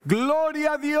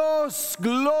Gloria a Dios,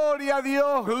 gloria a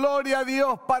Dios, gloria a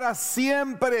Dios para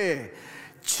siempre.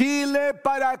 Chile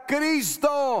para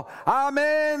Cristo.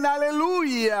 Amén,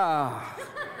 aleluya.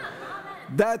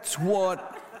 That's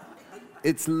what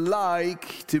it's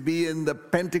like to be in the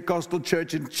Pentecostal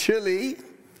church in Chile.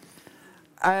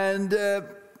 And,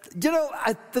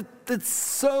 it's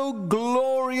so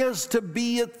glorious to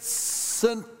be at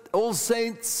All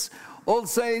Saints.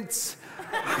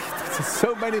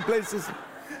 So many places.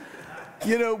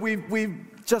 You know, we've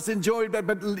just enjoyed that,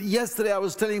 but yesterday I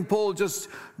was telling Paul, just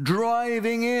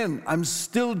driving in. I'm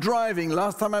still driving.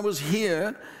 Last time I was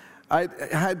here, I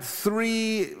had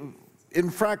 3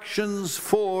 infractions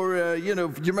for, do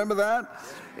you remember that?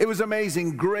 It was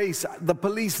amazing. Grace, the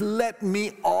police let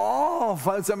me off.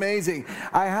 It's amazing.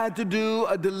 I had to do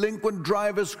a delinquent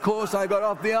driver's course. I got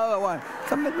off the other one.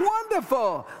 Something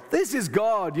wonderful. This is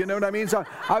God, you know what I mean? So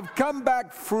I've come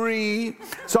back free.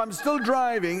 So I'm still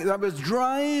driving. I was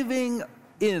driving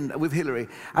in with Hillary.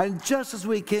 And just as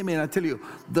we came in, I tell you,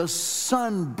 the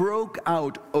sun broke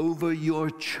out over your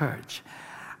church.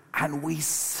 And we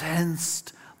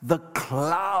sensed the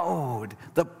cloud,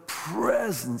 the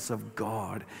presence of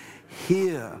God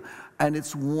here. And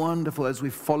it's wonderful. As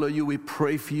we follow you, we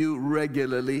pray for you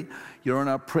regularly. You're on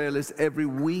our prayer list every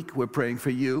week. We're praying for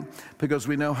you because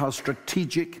we know how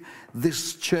strategic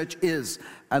this church is.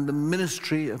 And the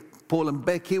ministry of Paul and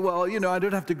Becky, well, I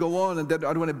don't have to go on and I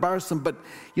don't want to embarrass them, but,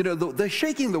 they're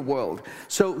shaking the world.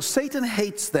 So Satan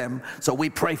hates them, so we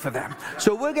pray for them.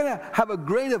 So we're going to have a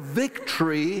greater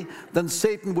victory than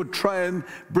Satan would try and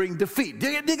bring defeat. Do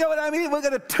you get what I mean? We're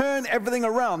going to turn everything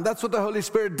around. That's what the Holy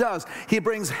Spirit does. He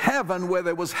brings heaven where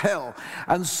there was hell.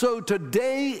 And so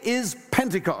today is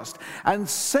Pentecost. And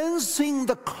sensing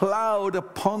the cloud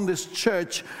upon this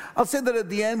church, I'll say that at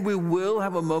the end we will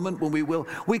have a moment when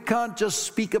we can't just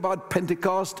speak about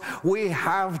Pentecost. We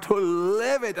have to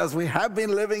live it as we have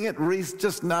been living it. Reese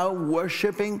just now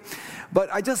worshiping.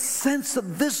 But I just sense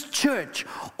that this church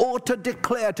ought to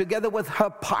declare together with her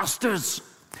pastors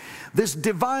this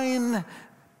divine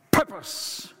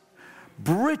purpose.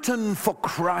 Britain for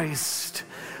Christ.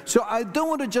 So I don't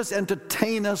want to just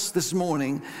entertain us this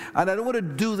morning, and I don't want to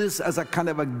do this as a kind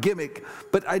of a gimmick,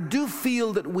 but I do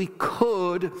feel that we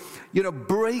could,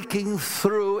 breaking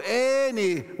through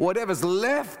whatever's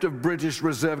left of British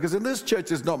Reserve, because in this church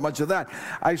there's not much of that.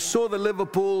 I saw the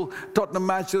Liverpool-Tottenham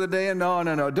match the other day, and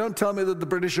no, don't tell me that the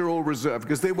British are all reserve,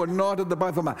 because they were not at the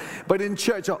Bible match. But in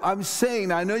church, I'm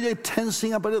saying, I know you're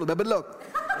tensing up a little bit, but look,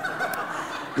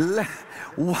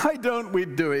 why don't we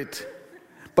do it?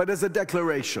 But as a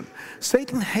declaration.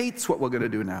 Satan hates what we're going to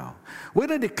do now. We're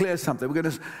going to declare something. We're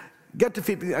going to get to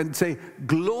feet and say,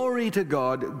 glory to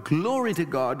God, glory to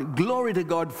God, glory to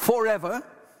God forever.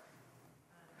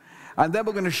 And then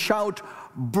we're going to shout,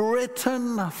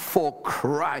 Britain for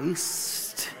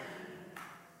Christ.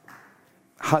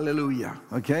 Hallelujah.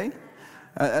 Okay?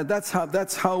 That's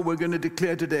how we're going to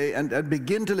declare today and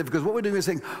begin to live. Because what we're doing is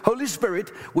saying, Holy Spirit,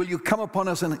 will you come upon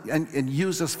us and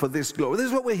use us for this glory? This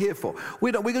is what we're here for.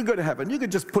 We can go to heaven. You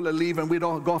could just pull a lever and we'd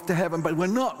all go off to heaven, but we're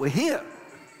not. We're here.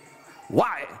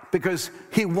 Why? Because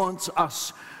he wants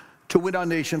us to win our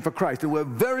nation for Christ. And we're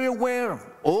very aware of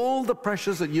all the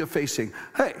pressures that you're facing.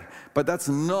 Hey, but that's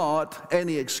not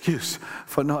any excuse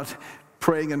for not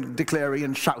praying and declaring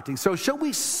and shouting. So shall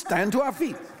we stand to our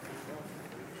feet?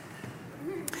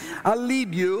 I'll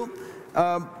lead you.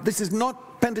 This is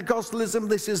not Pentecostalism.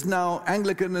 This is now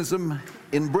Anglicanism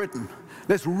in Britain.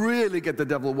 Let's really get the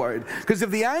devil worried. Because if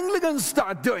the Anglicans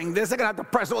start doing this, they're going to have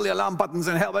to press all the alarm buttons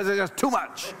in hell. It's just too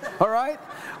much. All right?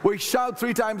 We shout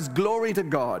 3 times, glory to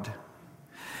God.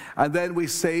 And then we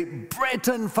say,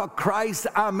 Britain for Christ,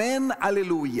 amen,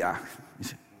 alleluia.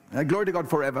 Glory to God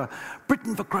forever.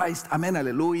 Britain for Christ, amen,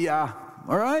 alleluia.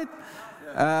 All right?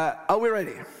 Are we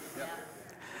ready?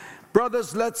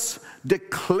 Brothers, let's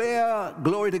declare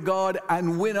glory to God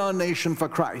and win our nation for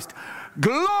Christ.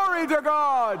 Glory to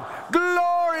God!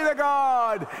 Glory to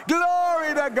God!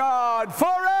 Glory to God!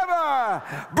 Forever!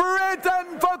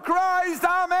 Britain for Christ!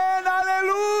 Amen!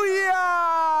 Hallelujah!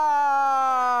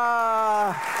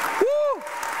 Woo!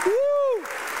 Woo!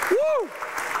 Woo!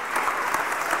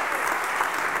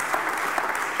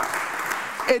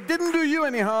 It didn't do you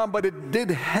any harm, but it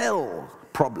did hell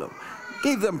problem.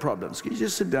 Gave them problems. Can you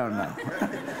just sit down now?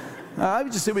 I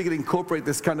would just say we could incorporate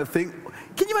this kind of thing.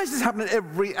 Can you imagine this happening at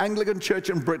every Anglican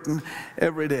church in Britain,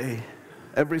 every day,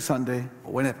 every Sunday,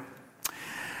 or whenever?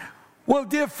 Well,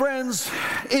 dear friends,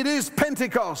 it is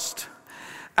Pentecost.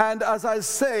 And as I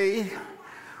say,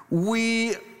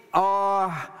 we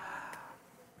are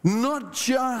not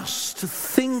just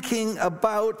thinking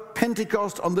about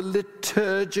Pentecost on the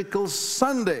liturgical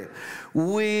Sunday.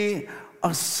 We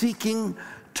are seeking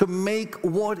to make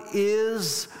what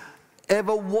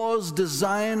ever was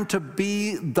designed to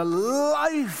be the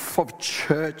life of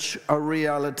church a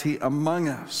reality among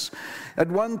us. At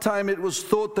one time it was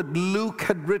thought that Luke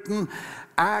had written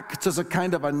Acts as a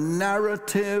kind of a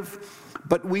narrative,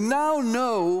 but we now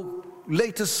know,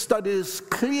 latest studies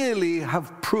clearly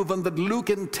have proven that Luke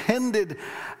intended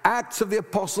Acts of the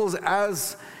Apostles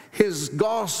as his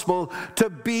gospel to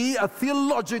be a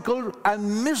theological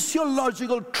and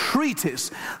missiological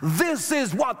treatise. This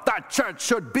is what the church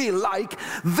should be like.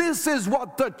 This is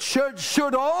what the church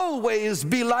should always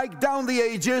be like down the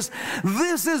ages.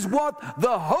 This is what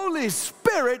the Holy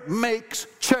Spirit makes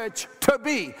church to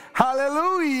be.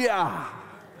 Hallelujah.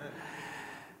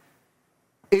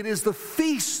 It is the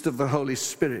feast of the Holy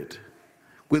Spirit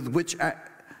with which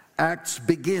Acts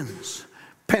begins.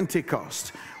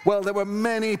 Pentecost. Well, there were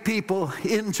many people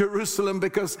in Jerusalem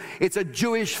because it's a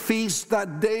Jewish feast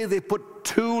that day. They put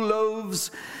 2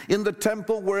 loaves in the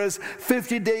temple, whereas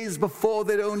 50 days before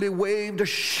they'd only waved a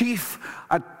sheaf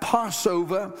at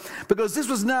Passover, because this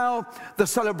was now the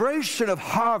celebration of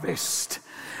harvest.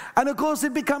 And of course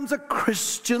it becomes a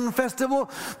Christian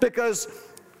festival because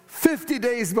 50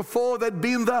 days before there'd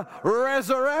been the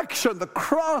resurrection, the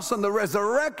cross and the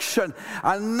resurrection,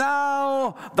 and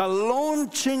now the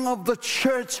launching of the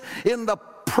church in the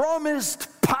promised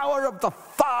power of the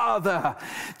Father.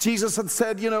 Jesus had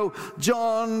said,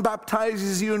 John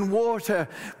baptizes you in water,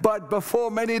 but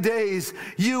before many days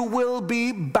you will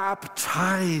be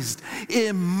baptized,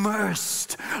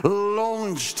 immersed,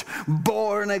 launched,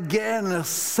 born again,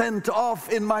 sent off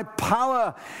in my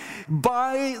power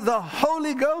by the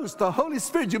Holy Ghost, the Holy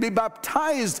Spirit. You'll be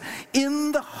baptized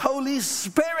in the Holy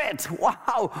Spirit.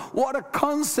 Wow, what a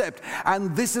concept.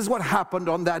 And this is what happened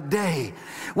on that day.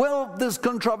 Well, this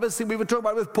controversy we were talking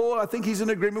about with Paul, I think he's in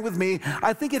agreement with me.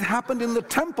 I think it happened in the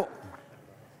temple.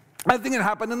 I think it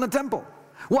happened in the temple.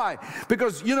 Why?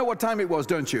 Because you know what time it was,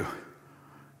 don't you?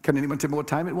 Can anyone tell me what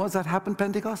time it was that happened,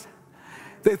 Pentecost?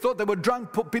 They thought they were drunk.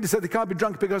 Peter said they can't be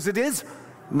drunk because it is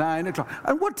 9 o'clock.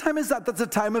 And what time is that? That's the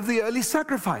time of the early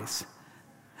sacrifice.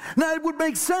 Now, it would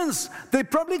make sense. They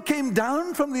probably came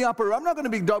down from the upper room. I'm not going to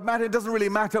be dogmatic. It doesn't really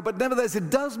matter. But nevertheless, it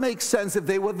does make sense if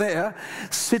they were there,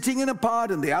 sitting in a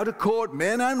part in the outer court,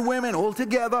 men and women all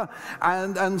together,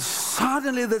 and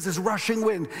suddenly there's this rushing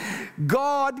wind.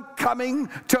 God coming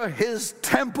to his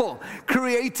temple,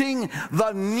 creating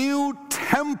the new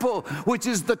temple, which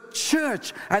is the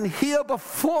church. And here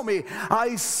before me,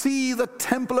 I see the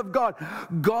temple of God.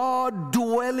 God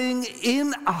dwelling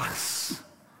in us.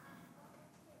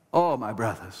 Oh, my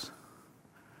brothers,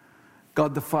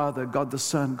 God the Father, God the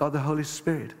Son, God the Holy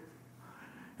Spirit.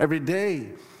 Every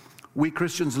day, we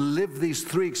Christians live these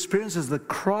 3 experiences. The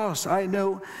cross, I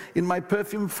know in my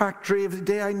perfume factory, every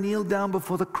day I kneel down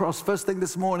before the cross. First thing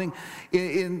this morning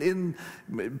in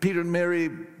Peter and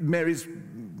Mary's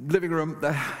living room,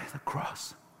 the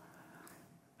cross.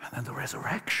 And then the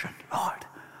resurrection. Lord,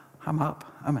 I'm up.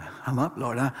 I'm up,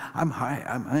 Lord. I'm high.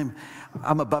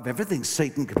 I'm above everything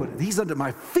Satan could put. He's under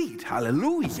my feet.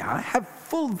 Hallelujah. I have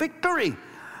full victory.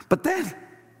 But then,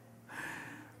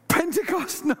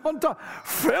 Pentecost, on top.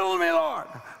 Fill me, Lord.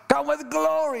 Come with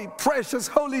glory, precious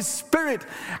Holy Spirit,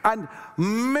 and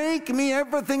make me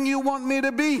everything you want me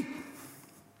to be.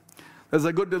 There's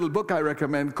a good little book I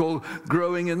recommend called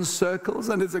Growing in Circles,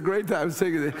 and it's a great time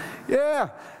singing it. Yeah,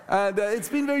 and it's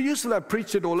been very useful. I've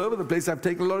preached it all over the place. I've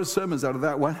taken a lot of sermons out of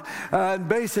that one. And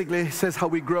basically it says how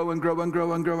we grow and grow and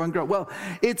grow and grow and grow. Well,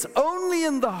 it's only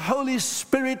in the Holy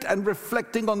Spirit and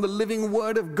reflecting on the living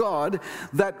Word of God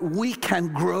that we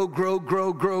can grow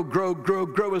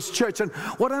as church. And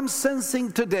what I'm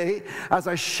sensing today, as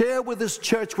I share with this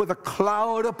church with a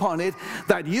cloud upon it,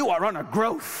 that you are on a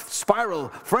growth spiral.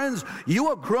 Friends, you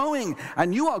are growing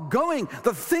and you are going.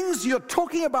 The things you're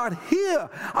talking about here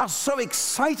are so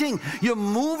exciting. You're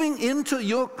moving into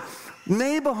your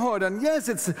neighborhood, and yes,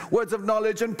 it's words of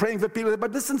knowledge and praying for people,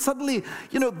 but listen, suddenly,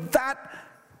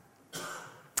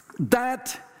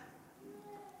 that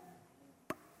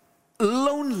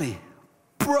lonely,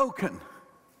 broken,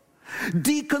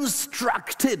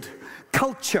 deconstructed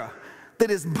culture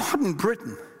that is modern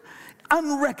Britain,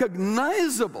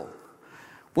 unrecognizable.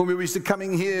 When we used to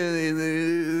coming here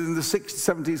in the 60s,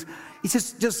 70s,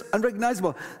 it's just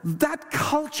unrecognizable. That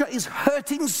culture is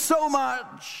hurting so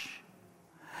much.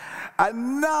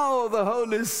 And now the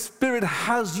Holy Spirit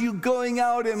has you going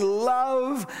out in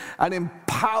love and in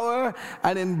power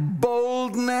and in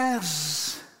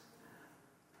boldness.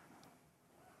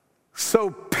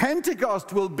 So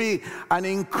Pentecost will be an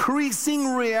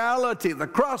increasing reality. The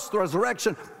cross, the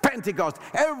resurrection, Pentecost.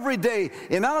 Every day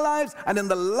in our lives and in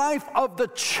the life of the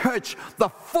church, the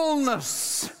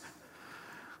fullness.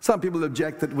 Some people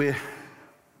object that we're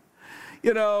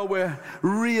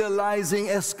realizing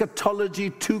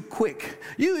eschatology too quick.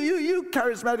 You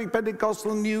charismatic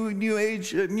Pentecostal, new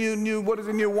age, new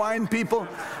wine people,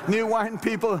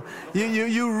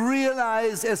 you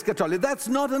realize eschatology. That's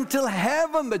not until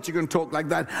heaven that you can talk like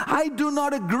that. I do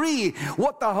not agree.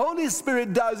 What the Holy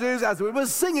Spirit does is, as we were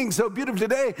singing so beautifully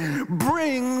today,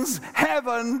 brings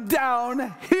heaven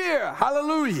down here.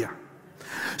 Hallelujah.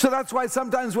 So that's why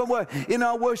sometimes when we're in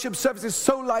our worship services,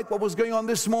 so like what was going on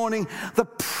this morning, the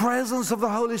presence of the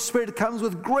Holy Spirit comes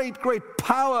with great, great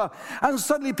power. And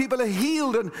suddenly people are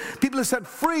healed and people are set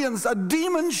free and a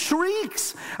demon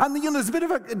shrieks. And there's a bit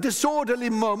of a disorderly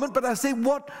moment, but I say,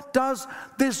 what does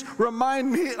this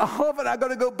remind me of? And I've got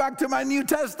to go back to my New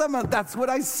Testament. That's what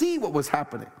I see what was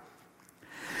happening.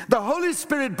 The Holy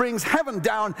Spirit brings heaven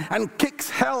down and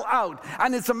kicks hell out.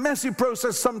 And it's a messy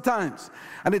process sometimes.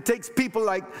 And it takes people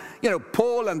like,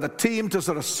 Paul and the team to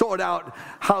sort of sort out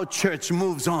how church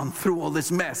moves on through all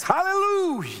this mess.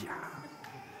 Hallelujah.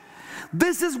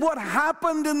 This is what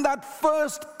happened in that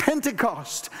first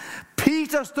Pentecost.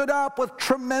 Peter stood up with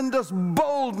tremendous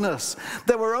boldness.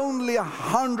 There were only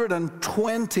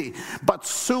 120, but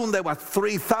soon there were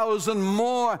 3,000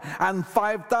 more and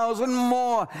 5,000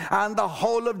 more, and the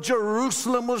whole of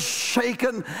Jerusalem was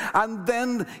shaken. And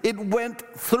then it went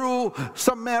through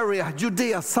Samaria,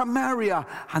 Judea, Samaria,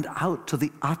 and out to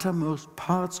the uttermost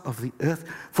parts of the earth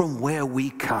from where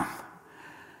we come.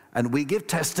 And we give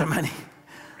testimony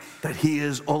that he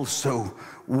is also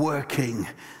working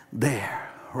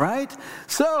there, right?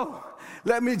 So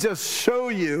let me just show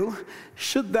you.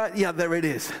 There it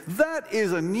is. That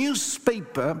is a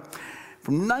newspaper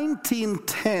from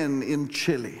 1910 in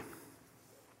Chile.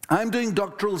 I'm doing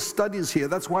doctoral studies here.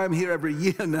 That's why I'm here every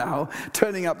year now,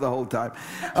 turning up the whole time.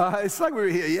 It's like we were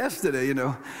here yesterday,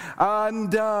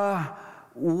 And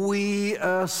we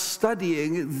are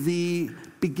studying the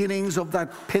beginnings of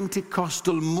that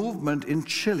Pentecostal movement in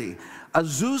Chile.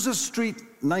 Azusa Street,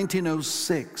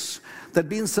 1906. There'd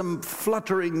been some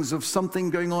flutterings of something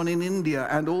going on in India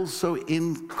and also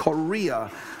in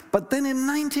Korea. But then in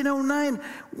 1909,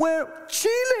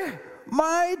 Chile,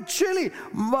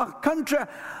 my country,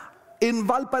 in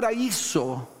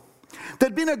Valparaiso,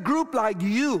 there'd been a group like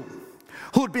you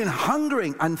who'd been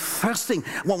hungering and thirsting,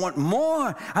 want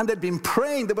more, and they'd been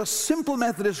praying. They were a simple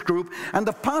Methodist group, and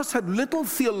the pastor had little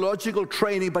theological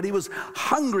training, but he was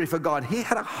hungry for God. He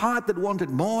had a heart that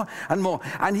wanted more and more,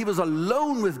 and he was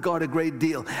alone with God a great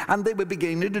deal. And they were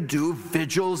beginning to do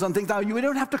vigils and things. Now, we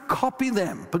don't have to copy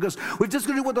them, because we're just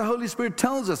going to do what the Holy Spirit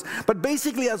tells us. But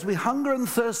basically, as we hunger and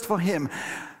thirst for him,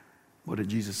 what did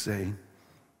Jesus say?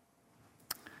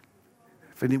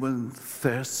 If anyone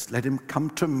thirsts, let him come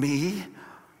to me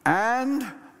and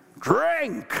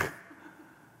drink.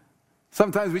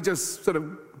 Sometimes we just sort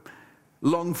of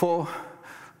long for,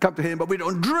 come to him, but we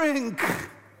don't drink.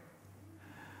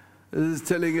 This is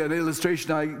telling an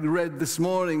illustration I read this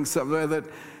morning somewhere, that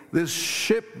this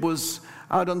ship was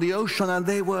out on the ocean and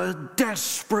they were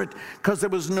desperate because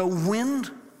there was no wind.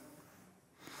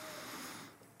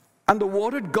 And the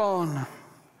water had gone.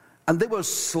 And they were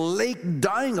slaked,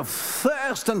 dying of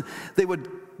thirst, and they were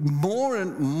more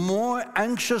and more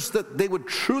anxious that they would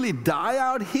truly die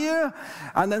out here.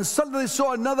 And then suddenly they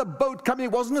saw another boat coming.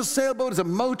 It wasn't a sailboat, it was a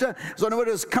motor. So it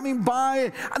was coming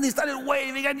by, and they started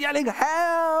waving and yelling,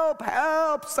 help,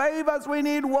 help, save us, we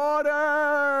need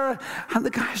water. And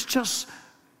the guys just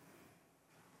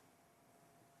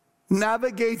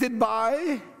navigated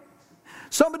by.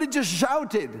 Somebody just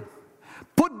shouted,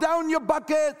 put down your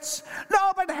buckets.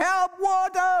 No, but help,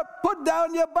 water. Put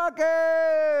down your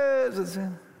buckets.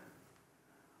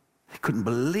 They couldn't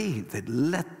believe they'd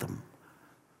let them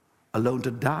alone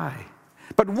to die.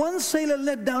 But one sailor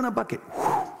let down a bucket.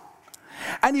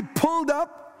 And he pulled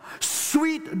up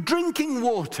sweet drinking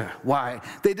water. Why?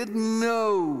 They didn't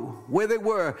know where they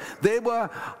were. They were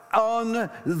on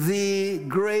the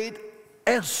great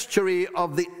estuary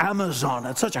of the Amazon.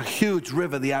 It's such a huge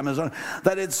river, the Amazon,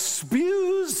 that it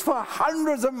spews for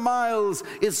hundreds of miles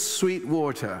its sweet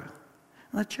water.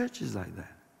 And the church is like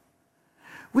that.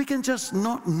 We can just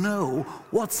not know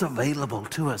what's available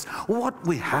to us, what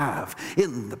we have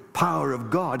in the power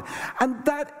of God. And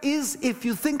that is, if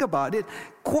you think about it,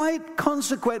 quite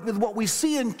consequent with what we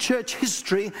see in church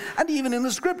history and even in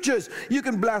the scriptures. You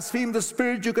can blaspheme the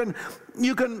Spirit, you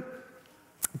can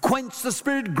quench the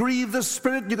Spirit, grieve the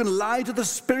Spirit. You can lie to the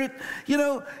Spirit. You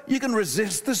know, you can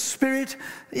resist the Spirit.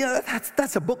 You know,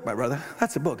 that's a book, my brother.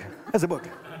 That's a book. That's a book.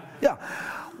 Yeah.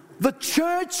 The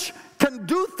church can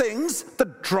do things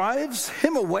that drives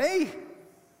him away.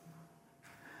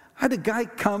 I had a guy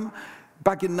come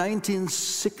back in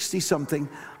 1960-something.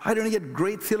 I don't know, he had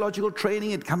great theological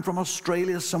training. He'd come from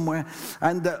Australia somewhere.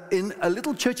 And in a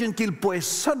little church in Quilpue,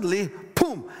 suddenly,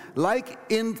 boom, like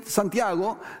in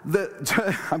Santiago,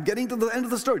 I'm getting to the end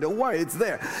of the story. Don't worry, it's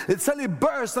there. It suddenly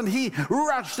burst, and he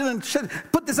rushed in and said,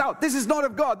 "Put this out. This is not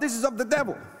of God. This is of the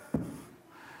devil."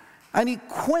 And he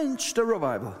quenched a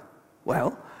revival.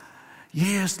 Well,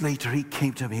 years later, he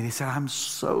came to me and he said, "I'm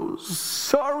so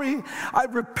sorry.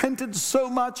 I've repented so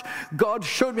much. God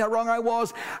showed me how wrong I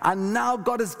was. And now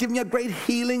God has given me a great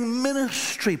healing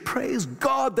ministry. Praise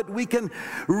God that we can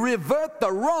revert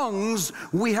the wrongs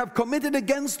we have committed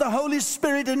against the Holy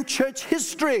Spirit in church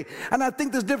history." And I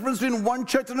think the difference between one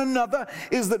church and another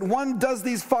is that one does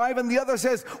these 5 and the other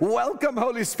says, "Welcome,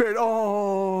 Holy Spirit.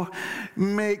 Oh,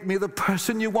 make me the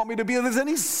person you want me to be. If there's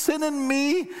any sin in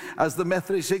me," as the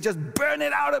Methodists say, "just burn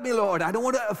it out of me, Lord. I don't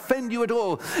want to offend you at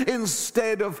all."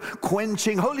 Instead of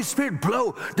quenching, "Holy Spirit,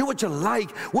 blow. Do what you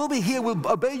like. We'll be here. We'll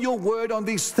obey your word on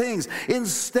these things."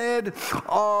 Instead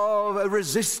of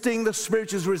resisting, the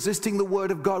Spirit is resisting the word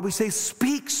of God. We say,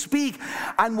 "Speak, speak.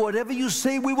 And whatever you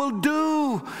say, we will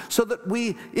do." So that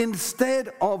we,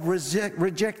 instead of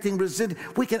rejecting,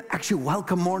 we can actually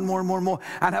welcome more and more and more and more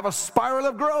and have a spiral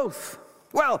of growth.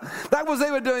 Well, that was what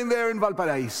they were doing there in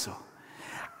Valparaiso.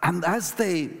 And as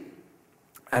they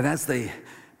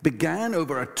began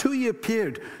over a 2-year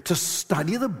period to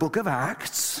study the book of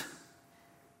Acts,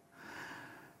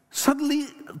 suddenly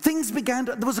things began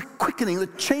there was a quickening, a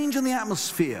change in the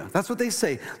atmosphere. That's what they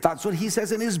say. That's what he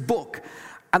says in his book.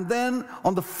 And then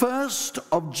on the 1st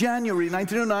of January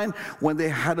 1909, when they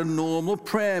had a normal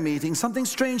prayer meeting, something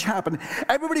strange happened.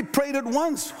 Everybody prayed at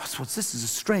once. What's this? This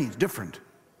is strange, different.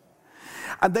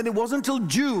 And then it wasn't until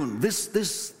June,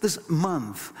 this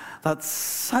month, that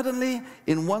suddenly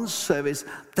in one service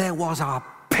there was a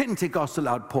Pentecostal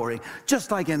outpouring, just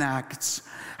like in Acts.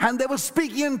 And they were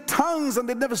speaking in tongues, and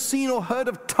they'd never seen or heard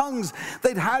of tongues.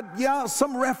 They'd had,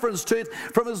 some reference to it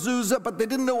from Azusa, but they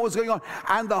didn't know what was going on.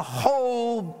 And the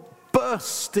whole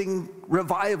bursting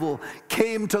revival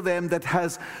came to them that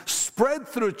has spread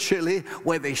through Chile,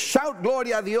 where they shout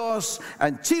Gloria a Dios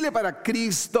and Chile para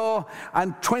Cristo,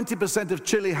 and 20% of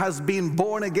Chile has been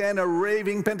born again, are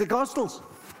raving Pentecostals.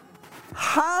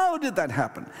 How did that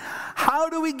happen? How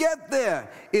do we get there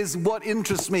is what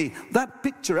interests me. That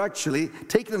picture, actually,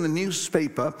 taken in the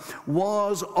newspaper,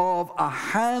 was of a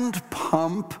hand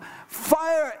pump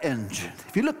fire engine.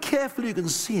 If you look carefully, you can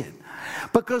see it.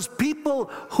 Because people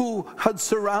who had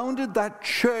surrounded that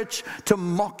church to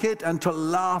mock it and to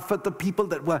laugh at the people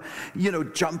that were,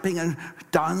 jumping and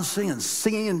dancing and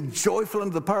singing and joyful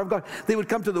under the power of God, they would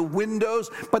come to the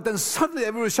windows, but then suddenly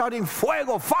everyone was shouting,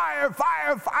 "Fuego, fire,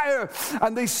 fire, fire!"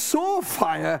 And they saw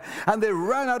fire, and they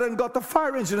ran out and got the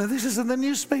fire engine. And this is in the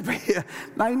newspaper here,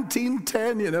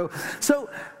 1910, So,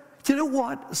 you know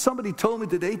what? Somebody told me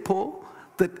today, Paul,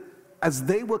 that as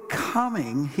they were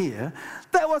coming here,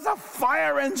 there was a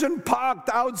fire engine parked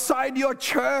outside your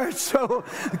church. So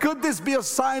could this be a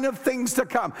sign of things to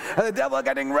come? And the devil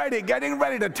getting ready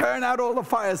to turn out all the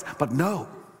fires. But no.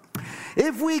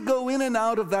 If we go in and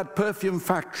out of that perfume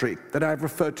factory that I've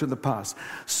referred to in the past,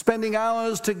 spending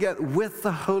hours to get with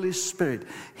the Holy Spirit,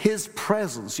 His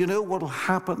presence, what will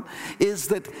happen is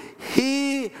that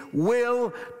He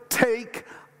will take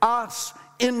us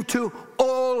into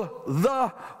all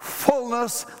the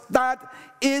fullness that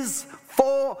is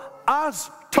for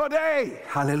us today.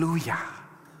 Hallelujah.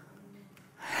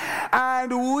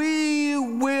 And we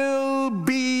will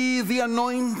be the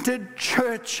anointed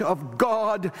church of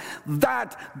God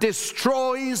that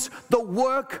destroys the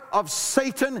work of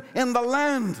Satan in the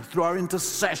land through our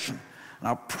intercession,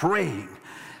 our praying,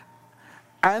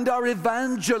 and our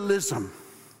evangelism.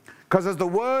 Because as the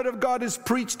word of God is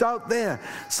preached out there,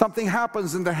 something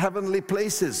happens in the heavenly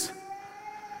places.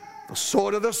 The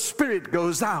sword of the Spirit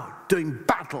goes out doing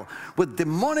battle with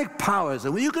demonic powers,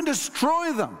 and you can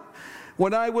destroy them.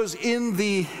 When I was in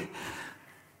the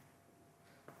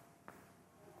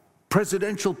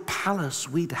presidential palace,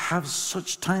 we'd have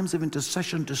such times of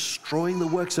intercession destroying the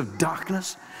works of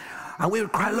darkness. And we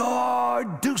would cry,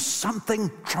 "Lord, do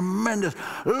something tremendous.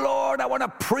 Lord, I want to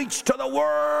preach to the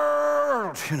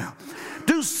world.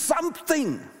 Do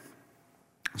something."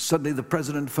 Suddenly the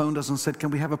president phoned us and said, "Can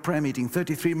we have a prayer meeting?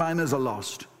 33 miners are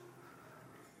lost."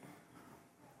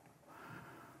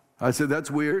 I said, "That's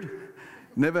weird.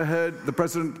 Never heard the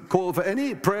president call for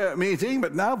any prayer meeting,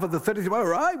 but now for the 33rd, all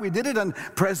right, we did it. And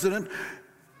President,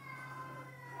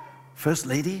 First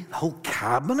Lady, the whole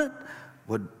cabinet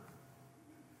were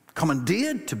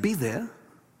commandeered to be there.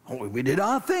 Oh, we did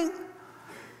our thing.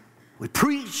 We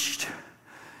preached,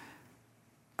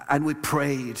 and we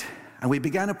prayed, and we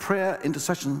began a prayer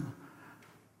intercession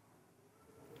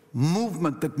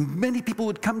movement that many people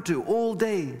would come to all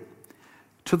day,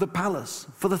 to the palace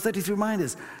for the 33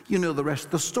 reminders. You know the rest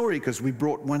of the story because we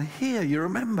brought one here, you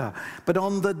remember. But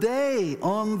on the day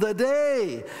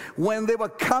when they were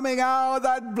coming out,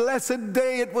 that blessed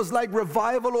day, it was like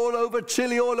revival all over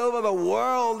Chile, all over the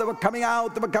world. They were coming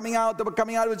out, they were coming out, they were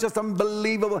coming out. It was just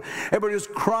unbelievable. Everybody was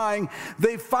crying.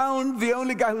 They found the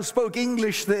only guy who spoke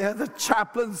English there, the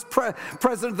chaplain's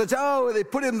president. They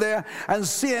put him there, and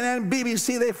CNN,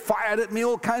 BBC, they fired at me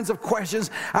all kinds of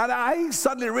questions. And I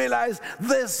suddenly realized,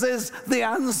 this is the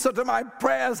answer to my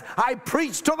prayers. I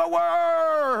preach to the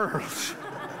world.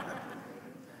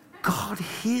 God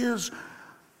hears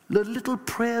the little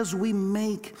prayers we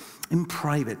make in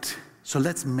private. So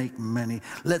let's make many.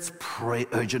 Let's pray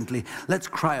urgently. Let's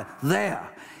cry there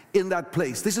in that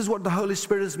place. This is what the Holy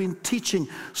Spirit has been teaching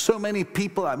so many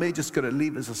people. I may just going to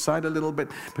leave this aside a little bit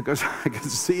because I can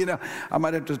see, I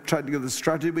might have to try to give the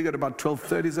strategy. We got about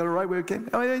 12:30. Is that all right? We're okay?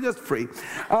 Oh, yeah, just free.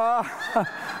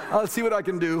 I'll see what I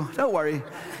can do. Don't worry.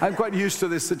 I'm quite used to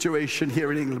this situation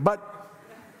here in England. But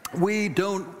we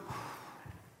don't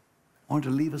want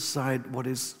to leave aside what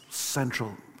is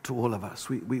central to all of us.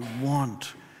 We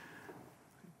want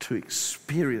to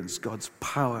experience God's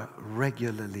power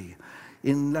regularly.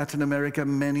 In Latin America,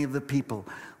 many of the people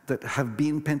that have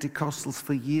been Pentecostals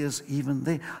for years, even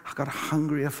they got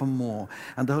hungrier for more.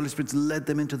 And the Holy Spirit's led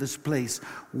them into this place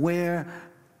where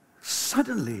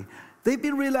suddenly they've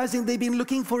been realizing they've been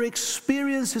looking for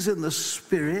experiences in the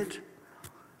Spirit.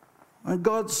 And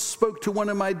God spoke to one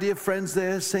of my dear friends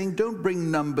there saying, don't bring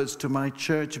numbers to my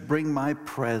church, bring my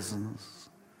presence.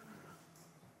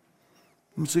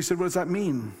 And so he said, what does that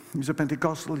mean? He's a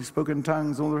Pentecostal, he spoke in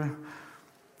tongues, all the rest.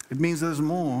 It means there's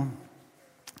more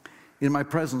in my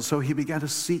presence. So he began to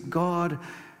seek God,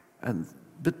 and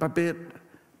bit by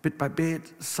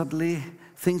bit, suddenly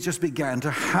things just began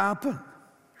to happen.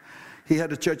 He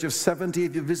had a church of 70.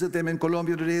 If you visit them in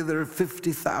Colombia today, there are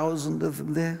 50,000 of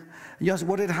them there. And you ask,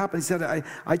 what had happened? He said,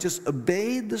 I just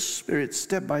obeyed the Spirit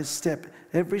step by step.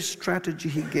 Every strategy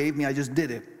he gave me, I just did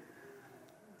it.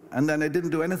 And then I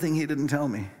didn't do anything he didn't tell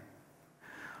me.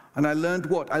 And I learned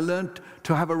what? I learned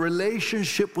to have a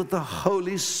relationship with the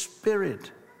Holy Spirit.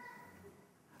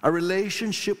 A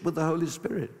relationship with the Holy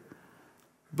Spirit.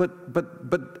 But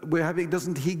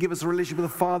doesn't he give us a relationship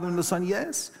with the Father and the Son?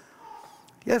 Yes.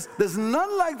 Yes, there's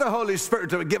none like the Holy Spirit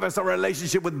to give us a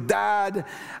relationship with Dad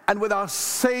and with our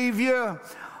Savior.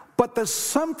 But there's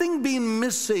something being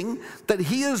missing that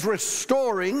he is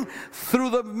restoring through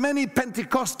the many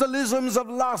Pentecostalisms of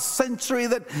last century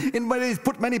that in ways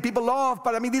put many people off.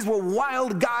 But I mean, these were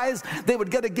wild guys. They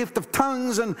would get a gift of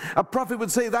tongues, and a prophet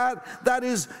would say that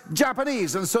is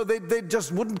Japanese. And so they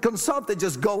just wouldn't consult. They'd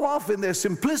just go off in their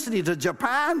simplicity to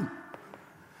Japan.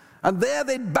 And there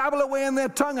they'd babble away in their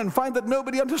tongue and find that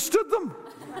nobody understood them.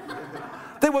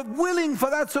 They were willing for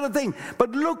that sort of thing.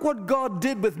 But look what God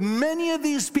did with many of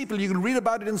these people. You can read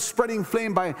about it in Spreading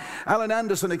Flame by Alan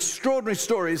Anderson, extraordinary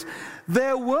stories.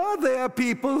 There were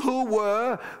people who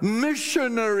were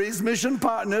missionaries, mission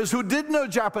partners, who did know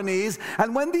Japanese.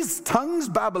 And when these tongues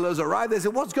babblers arrived, they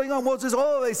said, what's going on? What's this?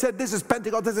 Oh, they said, this is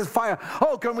Pentecost, this is fire.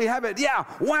 Oh, can we have it? Yeah,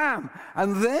 wham!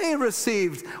 And they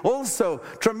received also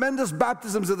tremendous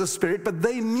baptisms of the Spirit, but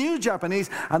they knew Japanese.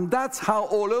 And that's how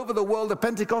all over the world, the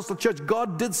Pentecostal church,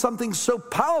 God did something so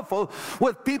powerful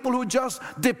with people who just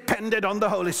depended on the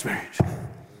Holy Spirit.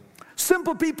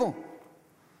 Simple people.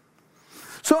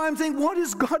 So I'm thinking, what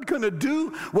is God going to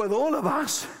do with all of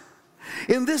us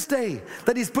in this day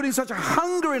that he's putting such a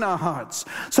hunger in our hearts,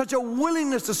 such a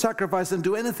willingness to sacrifice and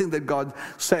do anything that God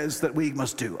says that we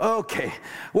must do? Okay,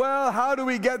 well, how do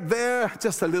we get there?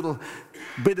 Just a little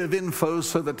bit of info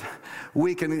so that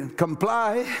we can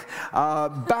comply.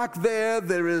 Back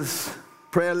there is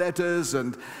prayer letters,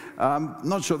 and I'm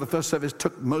not sure the first service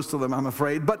took most of them, I'm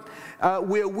afraid. But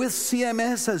we're with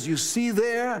CMS, as you see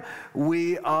there.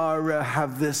 We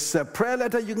have this prayer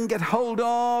letter you can get hold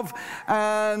of.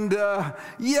 And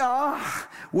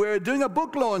we're doing a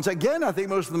book launch. Again, I think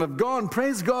most of them have gone.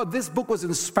 Praise God, this book was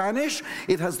in Spanish.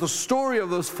 It has the story of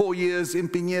those 4 years in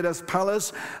Piñera's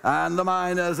Palace and the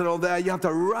miners and all that. You have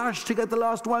to rush to get the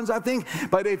last ones, I think.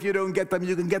 But if you don't get them,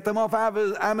 you can get them off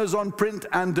Amazon Print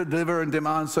and Deliver and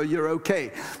Demand, so you're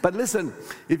okay. But listen,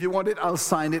 if you want it, I'll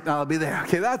sign it and I'll be there.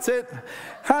 Okay, that's it.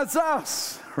 That's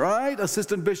us, right?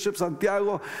 Assistant Bishop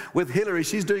Santiago with Hillary.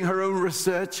 She's doing her own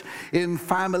research in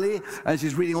family, and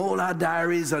she's reading all our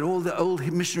diaries and all the old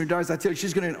missionary diaries. I tell you,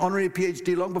 she's going to an honorary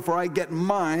PhD long before I get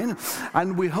mine.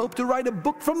 And we hope to write a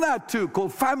book from that too,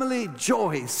 called Family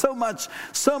Joy. So much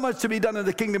to be done in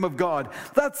the kingdom of God.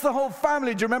 That's the whole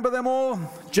family. Do you remember them all?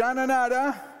 Jan and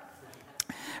Ada.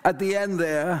 At the end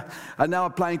there, are now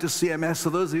applying to CMS.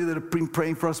 So those of you that have been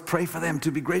praying for us, pray for them.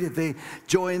 To be great if they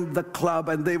joined the club,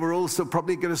 and they were also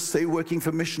probably going to stay working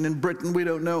for mission in Britain. We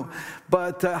don't know.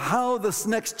 But how this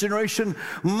next generation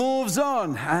moves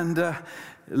on, and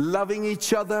loving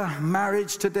each other,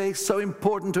 marriage today, so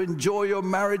important to enjoy your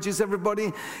marriages,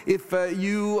 everybody. If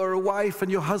you are a wife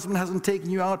and your husband hasn't taken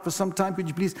you out for some time, could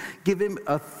you please give him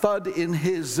a thud in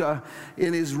his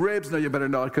ribs? No, you better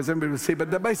not, because everybody will say, but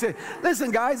they say,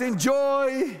 listen guys,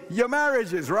 enjoy your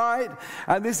marriages, right?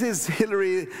 And this is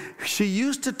Hillary. She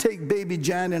used to take baby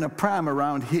Jan in a pram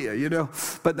around here, you know,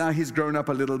 but now he's grown up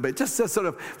a little bit. Just a sort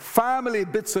of family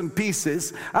bits and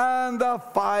pieces, and the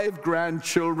 5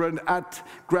 grandchildren at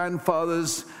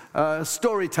grandfather's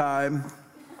story time.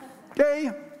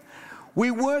 Okay? We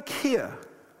work here.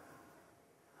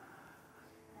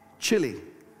 Chile.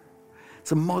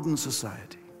 It's a modern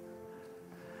society.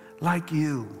 Like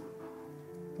you,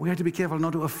 we have to be careful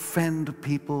not to offend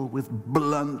people with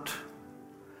blunt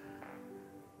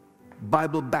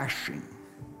Bible bashing.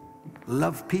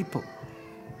 Love people.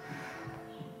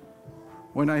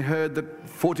 When I heard that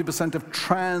 40% of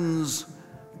trans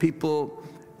people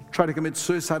try to commit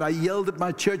suicide, I yelled at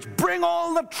my church, bring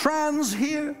all the trans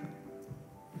here.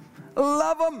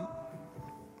 Love them.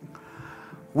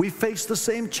 We face the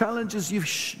same challenges you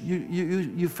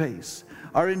face.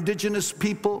 Our indigenous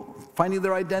people finding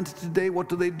their identity today, what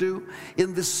do?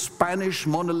 In this Spanish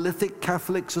monolithic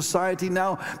Catholic society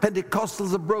now,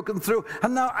 Pentecostals have broken through,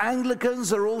 and now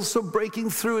Anglicans are also breaking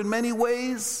through in many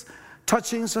ways,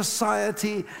 touching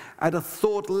society at a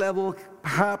thought level,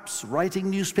 perhaps writing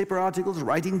newspaper articles,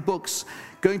 writing books,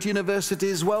 going to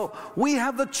universities. Well, we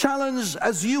have the challenge,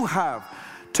 as you have,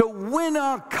 to win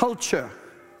our culture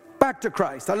back to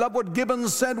Christ. I love what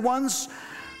Gibbons said once.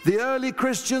 The early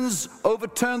Christians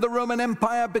overturned the Roman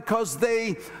Empire because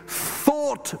they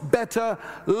thought better,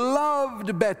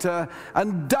 loved better,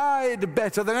 and died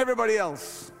better than everybody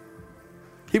else.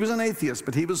 He was an atheist,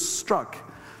 but he was struck.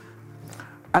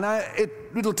 And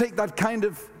it'll take that kind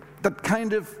of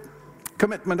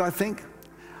commitment, I think,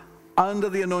 under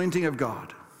the anointing of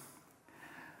God.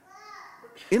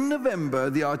 In November,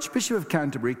 the Archbishop of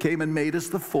Canterbury came and made us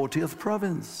the 40th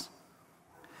province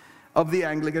of the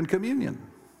Anglican Communion.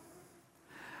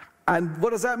 And what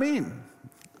does that mean?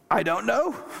 I don't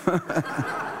know.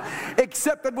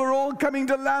 Except that we're all coming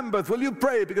to Lambeth. Will you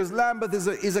pray? Because Lambeth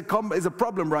is a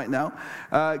problem right now.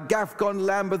 GAFCON,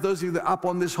 Lambeth, those of you that are up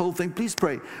on this whole thing, please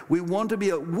pray. We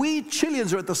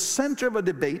Chileans are at the center of a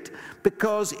debate,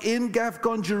 because in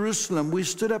GAFCON Jerusalem, we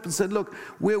stood up and said, look,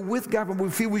 we're with GAFCON. We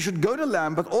feel we should go to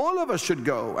Lambeth. All of us should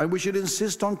go. And we should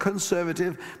insist on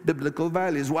conservative biblical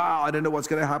values. Wow, I don't know what's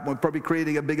going to happen. We're probably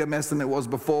creating a bigger mess than it was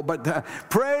before. But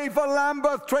pray for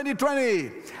Lambeth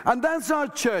 2020. And that's our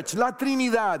church, La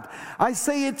Trinidad. I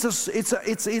say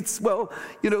it's well,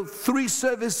 you know, 3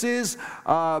 services,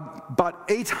 about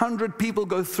 800 people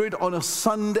go through it on a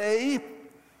Sunday.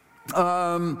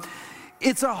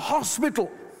 It's a hospital.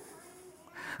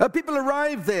 People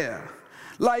arrive there,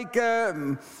 like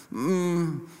Marcial,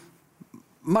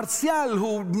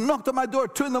 who knocked on my door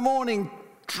at 2 a.m,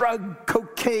 drug,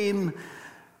 cocaine,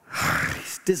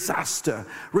 disaster,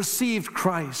 received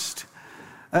Christ.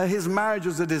 His marriage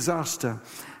was a disaster.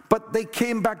 But they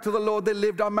came back to the Lord. They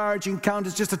lived our marriage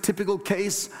encounters, just a typical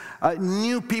case.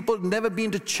 New people, never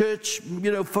been to church,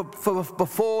 you know,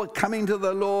 before coming to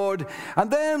the Lord. And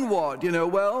then what? You know,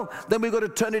 well, then we've got to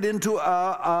turn it into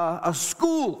a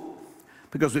school.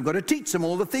 Because we've got to teach them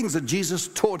all the things that Jesus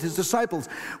taught his disciples.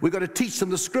 We've got to teach them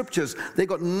the scriptures. They've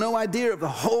got no idea of the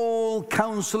whole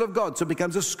counsel of God, so it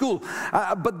becomes a school.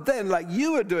 But then, like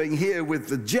you are doing here with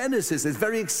the Genesis, it's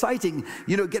very exciting,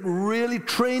 you know, get really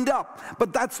trained up.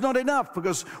 But that's not enough,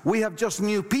 because we have just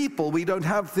new people. We don't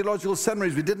have theological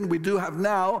seminaries. We do have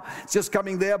now. It's just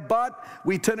coming there. But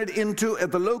we turn it into,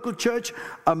 at the local church,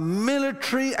 a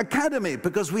military academy,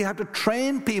 because we have to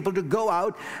train people to go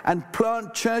out and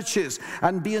plant churches.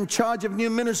 and be in charge of new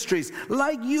ministries,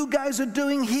 like you guys are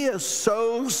doing here.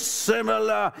 So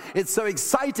similar. It's so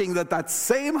exciting that that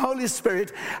same Holy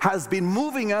Spirit has been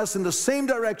moving us in the same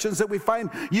directions that we find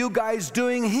you guys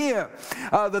doing here.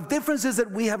 The difference is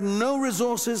that we have no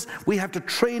resources. We have to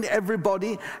train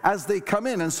everybody as they come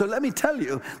in. And so let me tell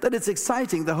you that it's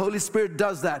exciting. The Holy Spirit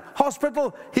does that.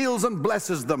 Hospital heals and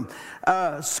blesses them.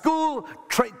 School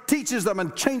teaches them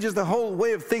and changes the whole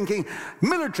way of thinking.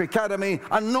 Military academy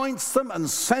anoints them and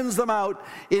sends them out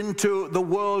into the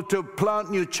world to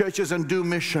plant new churches and do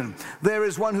mission. There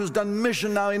is one who's done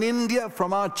mission now in India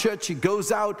from our church. She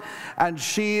goes out and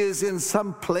she is in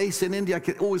some place in India. I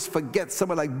can always forget,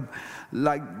 somewhere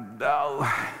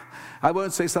I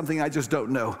won't say something I just don't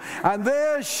know. And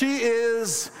there she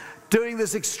is doing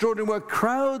this extraordinary work.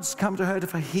 Crowds come to her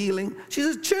for healing.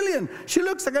 She's a Chilean. She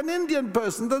looks like an Indian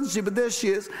person, doesn't she? But there she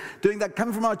is doing that,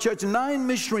 coming from our church. 9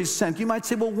 missionaries sent. You might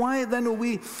say, well, why then are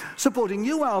we supporting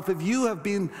you, Alf, if you have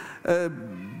been...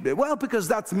 well, because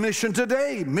that's mission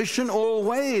today, mission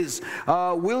always.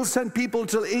 We'll send people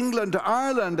to England, to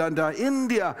Ireland, and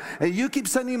India, and you keep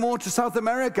sending more to South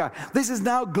America. This is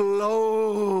now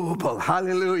global.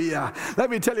 Hallelujah. Let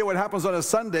me tell you what happens on a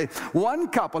Sunday. One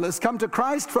couple has come to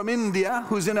Christ from India,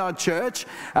 who's in our church,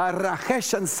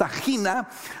 Rajesh and Sahina.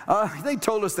 They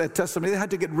told us their testimony. They had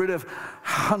to get rid of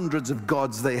hundreds of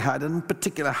gods they had, in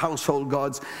particular household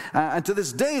gods. And to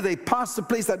this day, they passed the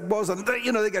place that was, and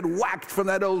they get whacked from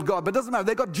that old God. But it doesn't matter.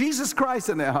 They've got Jesus Christ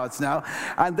in their hearts now,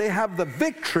 and they have the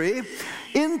victory.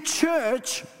 In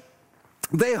church,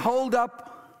 they hold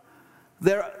up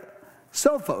their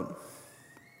cell phone,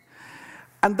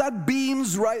 and that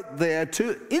beams right there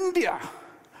to India,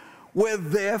 where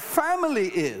their family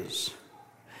is.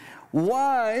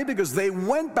 Why? Because they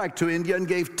went back to India and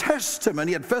gave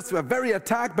testimony. At first they were very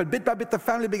attacked, but bit by bit the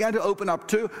family began to open up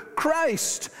to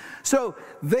Christ. So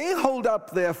they hold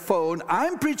up their phone.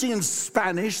 I'm preaching in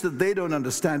Spanish that they don't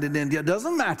understand in India. It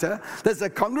doesn't matter. There's a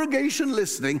congregation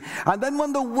listening. And then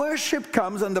when the worship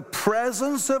comes and the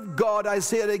presence of God, I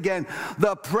say it again,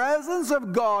 the presence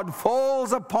of God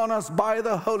falls upon us by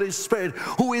the Holy Spirit,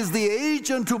 who is the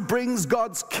agent who brings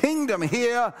God's kingdom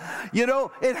here.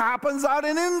 It happens out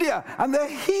in India, and they're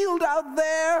healed out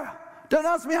there. Don't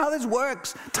ask me how this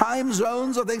works, time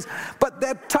zones or things, but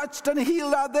they're touched and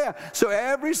healed out there. So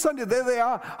every Sunday, there they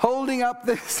are, holding up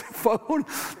this phone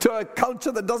to a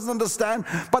culture that doesn't understand,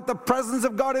 but the presence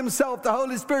of God himself, the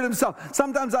Holy Spirit himself.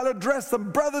 Sometimes I'll address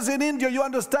them, brothers in India, you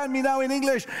understand me now in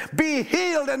English, be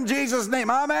healed in Jesus' name,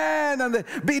 amen, and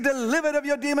be delivered of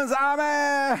your demons,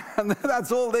 amen, and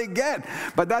that's all they get,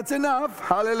 but that's enough,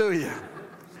 hallelujah.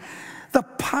 The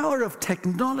power of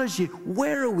technology,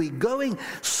 where are we going?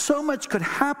 So much could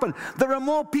happen. There are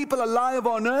more people alive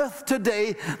on earth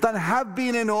today than have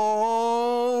been in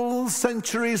all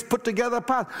centuries put together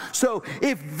past. So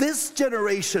if this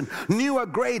generation knew a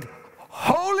great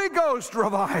Holy Ghost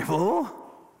revival,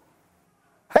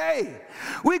 hey,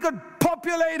 we could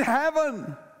populate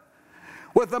heaven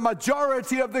with the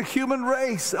majority of the human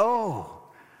race. Oh,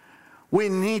 we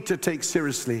need to take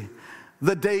seriously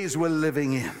the days we're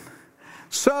living in.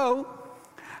 So,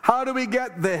 how do we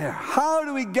get there? How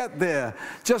do we get there?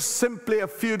 Just simply a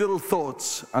few little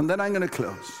thoughts, and then I'm going to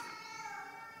close.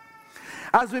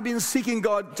 As we've been seeking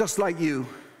God just like you,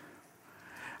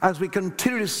 as we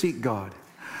continue to seek God,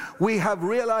 we have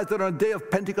realized that on a day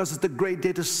of Pentecost is the great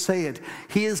day to say it.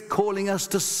 He is calling us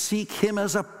to seek him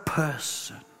as a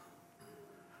person.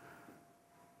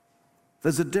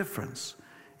 There's a difference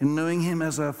in knowing him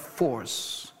as a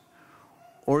force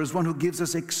or as one who gives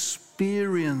us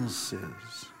experiences.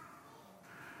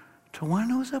 To one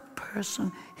who is a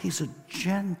person, he's a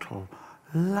gentle,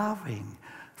 loving,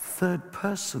 third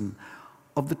person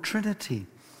of the Trinity.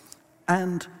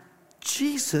 And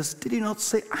Jesus, did he not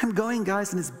say, I'm going,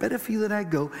 guys, and it's better for you that I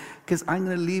go, because I'm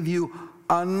going to leave you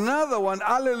another one,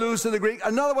 alleluia in the Greek,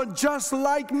 another one just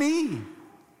like me.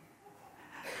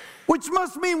 Which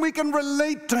must mean we can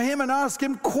relate to him and ask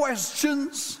him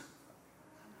questions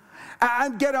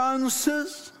and get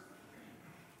answers.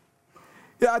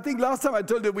 Yeah, I think last time I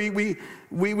told you we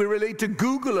relate to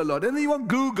Google a lot. And you want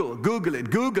Google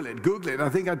it. I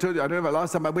think I told you, I don't know,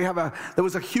 last time, but there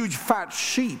was a huge fat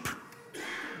sheep.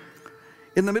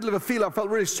 In the middle of a field, I felt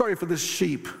really sorry for this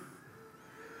sheep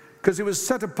because it was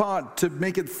set apart to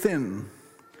make it thin.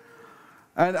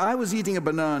 And I was eating a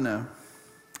banana.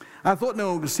 I thought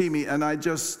no one would see me, and I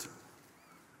just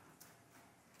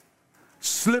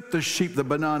slipped the sheep the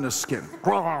banana skin.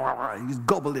 He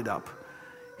gobbled it up.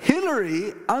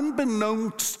 Hillary,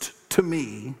 unbeknownst to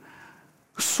me,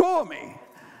 saw me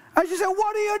And she said,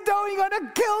 what are you doing? You're going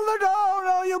to kill the dog.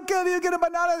 No, you get a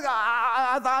banana.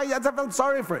 I felt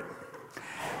sorry for it.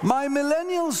 My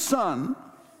millennial son,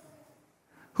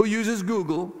 who uses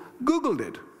Google, Googled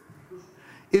it.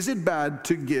 Is it bad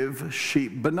to give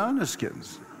sheep banana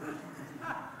skins?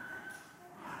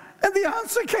 And the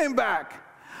answer came back.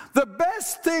 The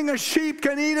best thing a sheep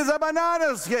can eat is a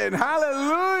banana skin.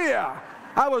 Hallelujah.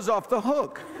 I was off the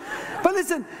hook. But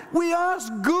listen, we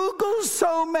ask Google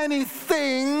so many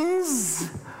things.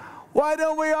 Why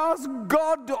don't we ask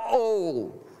God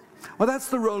all? Well, that's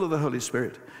the role of the Holy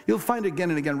Spirit. You'll find again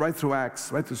and again, right through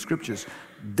Acts, right through Scriptures,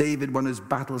 David won his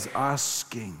battles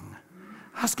asking.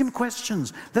 Ask him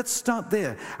questions. Let's start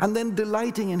there. And then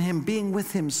delighting in him, being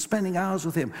with him, spending hours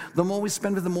with him. The more we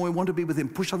spend with him, the more we want to be with him.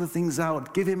 Push other things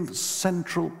out. Give him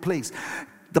central place.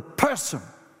 The person,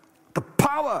 the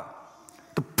power,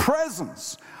 the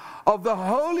presence of the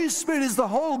Holy Spirit is the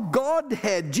whole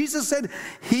Godhead. Jesus said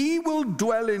he will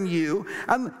dwell in you,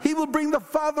 and he will bring the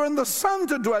Father and the Son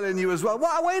to dwell in you as well.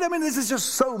 Wait a minute, this is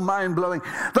just so mind-blowing.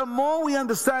 The more we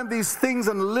understand these things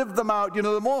and live them out,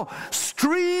 the more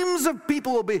streams of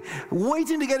people will be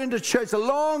waiting to get into church. The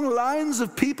long lines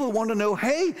of people want to know,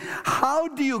 hey, how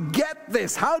do you get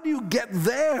this? How do you get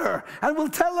there? And we'll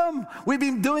tell them. We've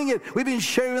been doing it. We've been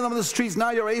sharing them on the streets. Now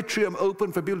your atrium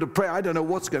open for people to pray. I don't know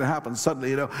what's going to happen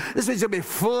suddenly, This place will be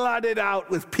flooded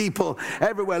out with people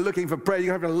everywhere looking for prayer.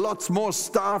 You have lots more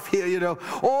staff here,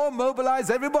 All mobilize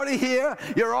everybody here.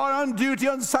 You're all on duty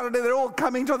on Saturday. They're all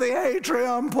coming to the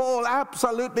atrium. Paul,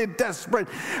 absolutely desperate.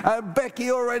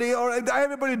 Becky already,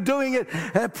 everybody doing it.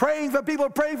 Praying for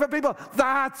people.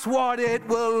 That's what it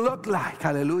will look like.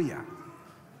 Hallelujah.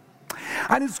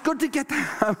 And it's good to get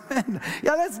that.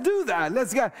 Yeah, let's do that.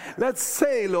 Let's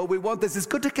say, Lord, we want this. It's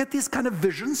good to get these kind of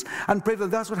visions and pray that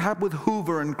that's what happened with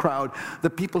Hoover and crowd, the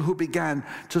people who began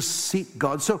to seek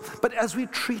God. But as we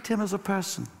treat him as a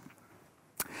person,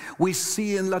 we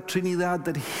see in La Trinidad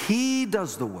that he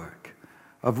does the work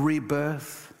of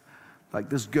rebirth. Like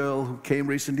this girl who came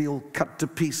recently, all cut to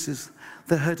pieces.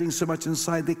 They're hurting so much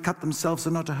inside, they cut themselves so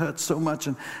not to hurt so much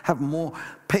and have more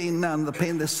pain now and the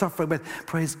pain they're suffering. But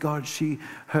praise God, she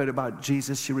heard about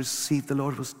Jesus. She received the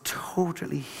Lord, was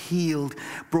totally healed,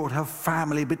 brought her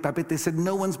family bit by bit. They said,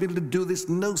 no one's been able to do this,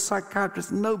 no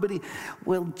psychiatrist, nobody.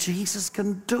 Well, Jesus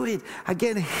can do it.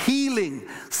 Again, healing,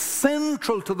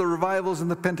 central to the revivals in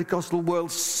the Pentecostal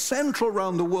world, central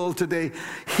around the world today.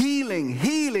 Healing,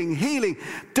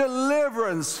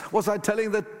 deliverance. Was I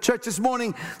telling the church this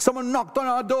morning? Someone knocked on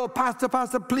our door, Pastor,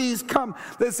 please come.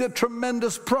 There's a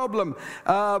tremendous problem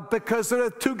because there are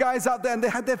two guys out there and they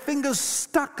had their fingers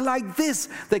stuck like this.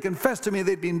 They confessed to me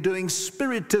they'd been doing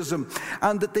spiritism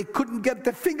and that they couldn't get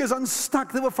their fingers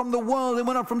unstuck. They were from the world, they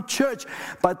were not from church,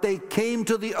 but they came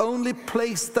to the only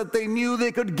place that they knew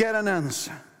they could get an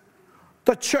answer.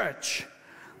 The church,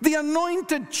 the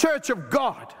anointed church of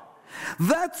God.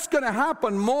 That's going to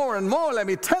happen more and more, let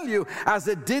me tell you, as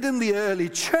it did in the early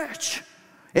church.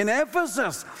 In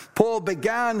Ephesus, Paul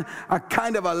began a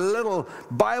kind of a little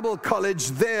Bible college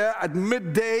there at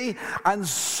midday, and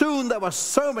soon there were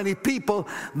so many people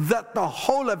that the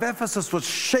whole of Ephesus was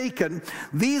shaken.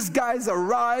 These guys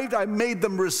arrived. I made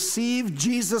them receive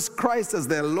Jesus Christ as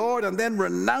their Lord and then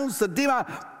renounce the demon.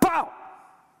 Pow!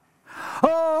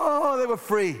 Oh, they were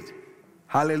freed.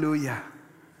 Hallelujah.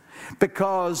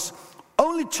 Because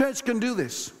only church can do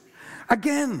this.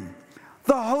 Again,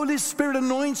 the Holy Spirit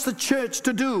anoints the church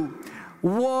to do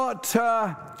what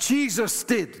Jesus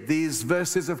did. These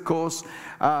verses, of course,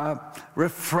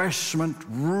 refreshment,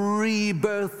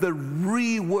 rebirth, the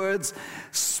re-words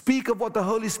speak of what the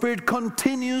Holy Spirit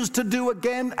continues to do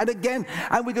again and again.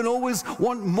 And we can always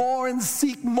want more and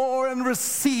seek more and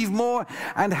receive more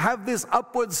and have this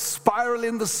upward spiral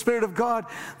in the Spirit of God.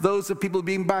 Those are people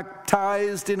being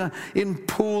baptized in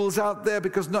pools out there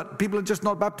because people are just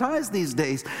not baptized these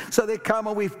days. So they come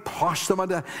and we wash them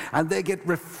under and they get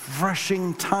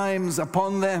refreshing times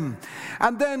upon them.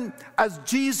 And then, as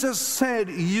Jesus said,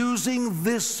 using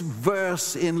this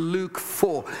verse in Luke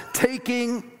 4,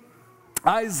 taking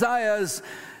Isaiah's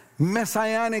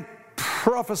messianic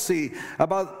prophecy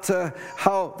about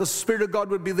how the Spirit of God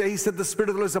would be there. He said, the Spirit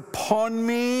of the Lord is upon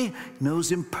me. He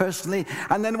knows him personally.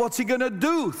 And then what's he going to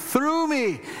do? Through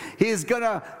me, he's going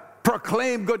to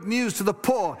proclaim good news to the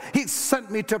poor. He sent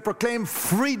me to proclaim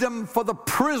freedom for the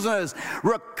prisoners,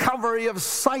 recovery of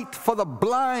sight for the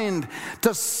blind,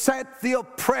 to set the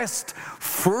oppressed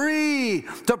free,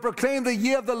 to proclaim the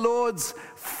year of the Lord's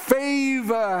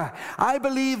favor. I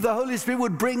believe the Holy Spirit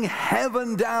would bring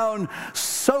heaven down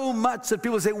so much that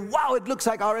people say, wow, it looks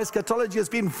like our eschatology has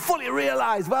been fully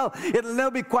realized. Well, it'll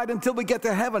never be quite until we get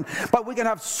to heaven, but we can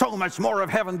have so much more of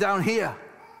heaven down here.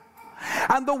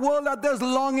 And the world out there is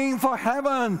longing for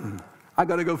heaven. I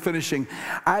got to go finishing.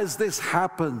 As this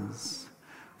happens,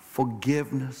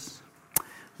 forgiveness,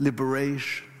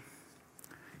 liberation,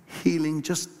 healing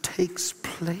just takes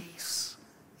place.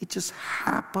 It just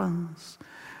happens.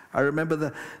 I remember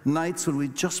the nights when we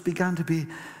just began to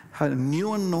had a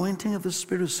new anointing of the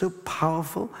Spirit. Was so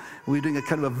powerful. We were doing a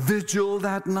kind of a vigil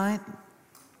that night.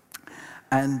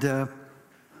 And a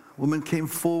woman came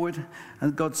forward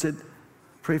and God said,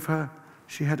 pray for her.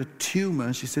 She had a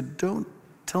tumor. She said, don't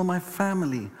tell my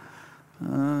family.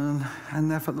 And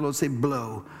I felt the Lord say,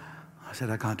 blow. I said,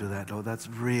 I can't do that, Lord. That's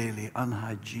really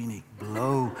unhygienic.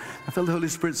 Blow. I felt the Holy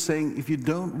Spirit saying, if you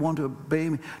don't want to obey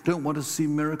me, don't want to see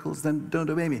miracles, then don't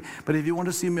obey me. But if you want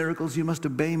to see miracles, you must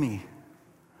obey me.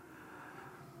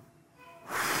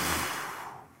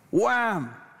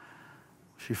 Wham!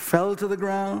 She fell to the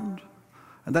ground,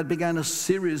 and that began a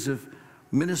series of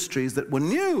ministries that were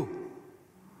new,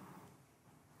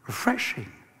 refreshing,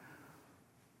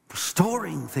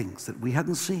 restoring things that we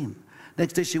hadn't seen.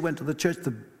 Next day she went to the church,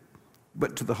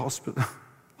 went to the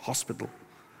hospital.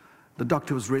 The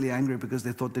doctor was really angry because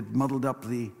they thought they'd muddled up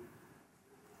the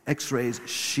x-rays.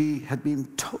 She had been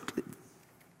totally...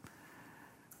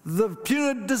 The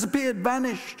tumor disappeared,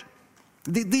 vanished.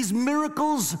 These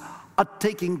miracles are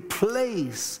taking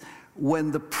place when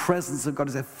the presence of God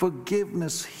is there.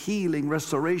 Forgiveness, healing,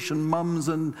 restoration, mums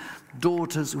and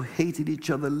daughters who hated each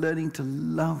other, learning to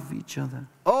love each other.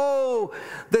 Oh,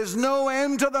 there's no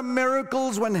end to the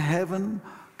miracles when heaven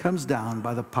comes down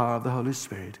by the power of the Holy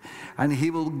Spirit. And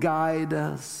He will guide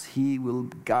us. He will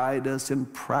guide us in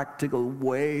practical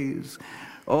ways.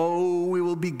 Oh, we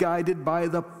will be guided by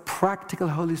the practical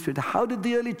Holy Spirit. How did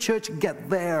the early church get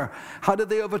there? How did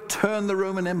they overturn the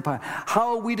Roman Empire?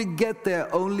 How are we to get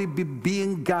there? Only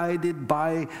being guided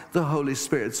by the Holy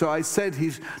Spirit. So I said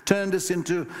He's turned us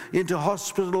into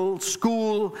hospital,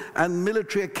 school, and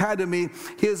military academy.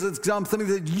 Here's an example, something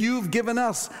that you've given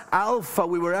us. Alpha,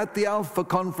 we were at the Alpha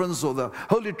conference or the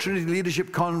Holy Trinity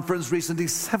Leadership Conference recently.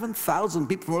 7,000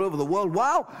 people from all over the world.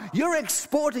 Wow, you're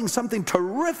exporting something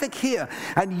terrific here.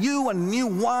 And you and new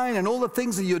wine and all the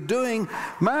things that you're doing,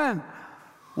 man,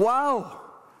 wow.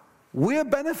 We're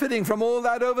benefiting from all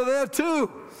that over there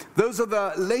too. Those are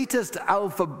the latest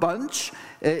Alpha bunch.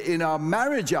 In our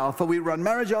Marriage Alpha, we run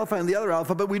Marriage Alpha and the other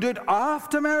Alpha, but we do it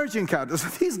after Marriage Encounter. So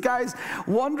these guys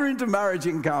wander into Marriage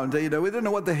Encounter, we don't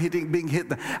know what they're being hit,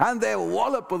 and they're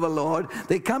walloped with the Lord.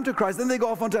 They come to Christ, then they go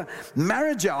off onto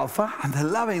Marriage Alpha, and they're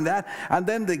loving that, and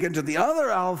then they get to the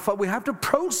other Alpha. We have to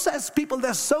process people.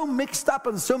 They're so mixed up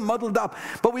and so muddled up,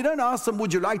 but we don't ask them,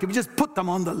 would you like to? We just put them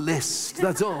on the list,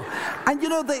 that's all. And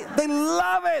they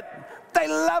love it. They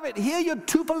love it. Here you're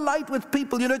too polite with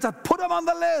people. Just put them on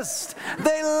the list.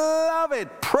 They love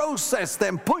it. Process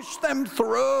them. Push them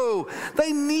through.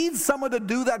 They need someone to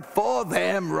do that for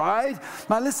them, right?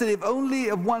 Now listen,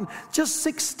 just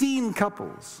 16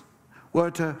 couples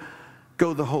were to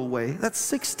go the whole way. That's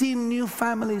 16 new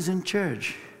families in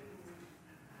church.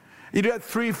 You do that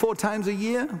 3-4 times a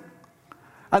year.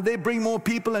 And they bring more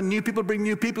people, and new people bring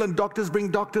new people, and doctors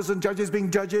bring doctors, and judges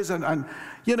bring judges, and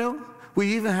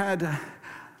we even had,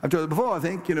 I've told you before, I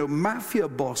think, mafia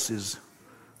bosses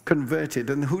converted.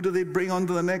 And who do they bring on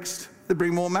to the next? They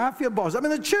bring more mafia bosses. I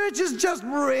mean, the church is just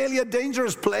really a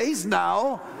dangerous place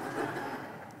now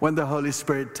when the Holy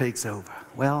Spirit takes over.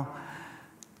 Well,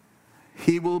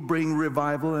 He will bring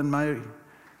revival, and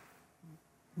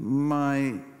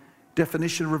my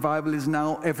definition of revival is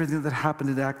now everything that happened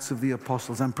in the Acts of the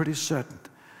Apostles. I'm pretty certain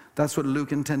that's what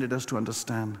Luke intended us to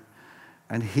understand.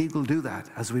 And He will do that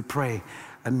as we pray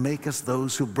and make us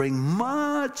those who bring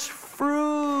much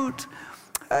fruit.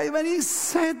 When He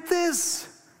said this,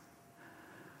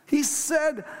 He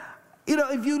said,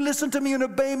 if you listen to me and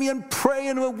obey me and pray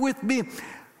and are with me,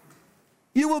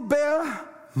 you will bear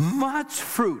much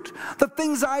fruit. The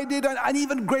things I did and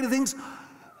even greater things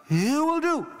you will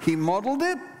do. He modeled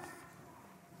it.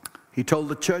 He told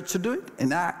the church to do it.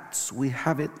 In Acts, we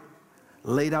have it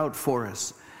laid out for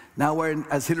us. Now we're in,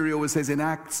 as Hillary always says, in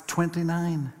Acts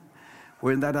 29.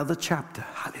 We're in that other chapter.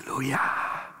 Hallelujah.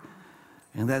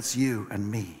 And that's you and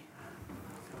me.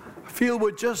 I feel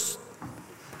we're just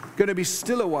going to be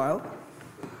still a while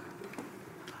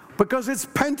because it's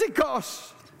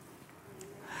Pentecost.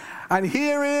 And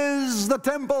here is the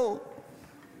temple.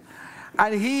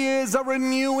 And He is a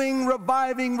renewing,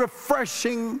 reviving,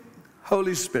 refreshing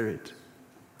Holy Spirit.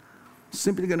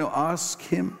 Simply going to ask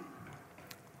Him.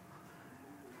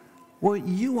 Well,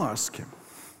 you ask Him.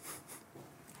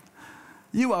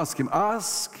 You ask him.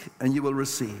 Ask, and you will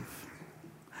receive.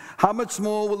 How much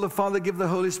more will the Father give the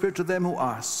Holy Spirit to them who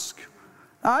ask?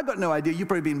 I've got no idea. You've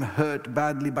probably been hurt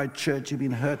badly by church. You've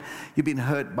been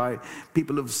hurt by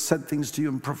people who've said things to you,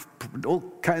 and all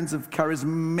kinds of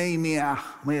charismania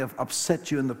may have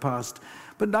upset you in the past.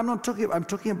 But I'm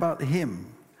talking about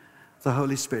him, the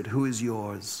Holy Spirit, who is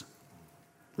yours.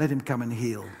 Let him come and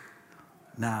heal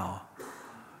now.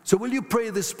 So will you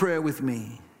pray this prayer with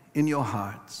me in your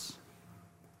hearts?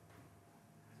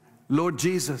 Lord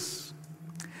Jesus,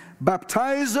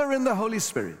 baptizer in the Holy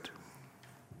Spirit,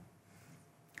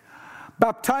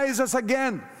 baptize us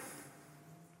again.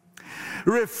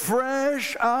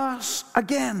 Refresh us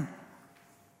again.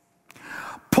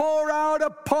 Pour out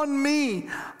upon me,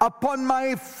 upon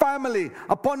my family,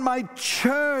 upon my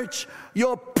church,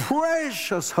 your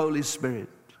precious Holy Spirit.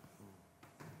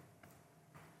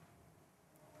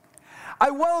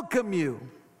 I welcome you.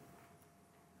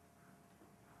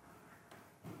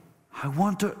 I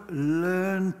want to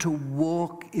learn to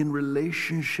walk in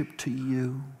relationship to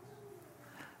you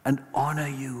and honor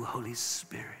you, Holy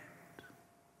Spirit.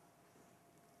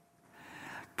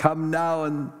 Come now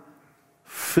and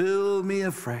fill me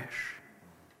afresh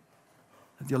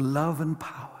with your love and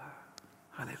power.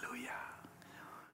 Hallelujah.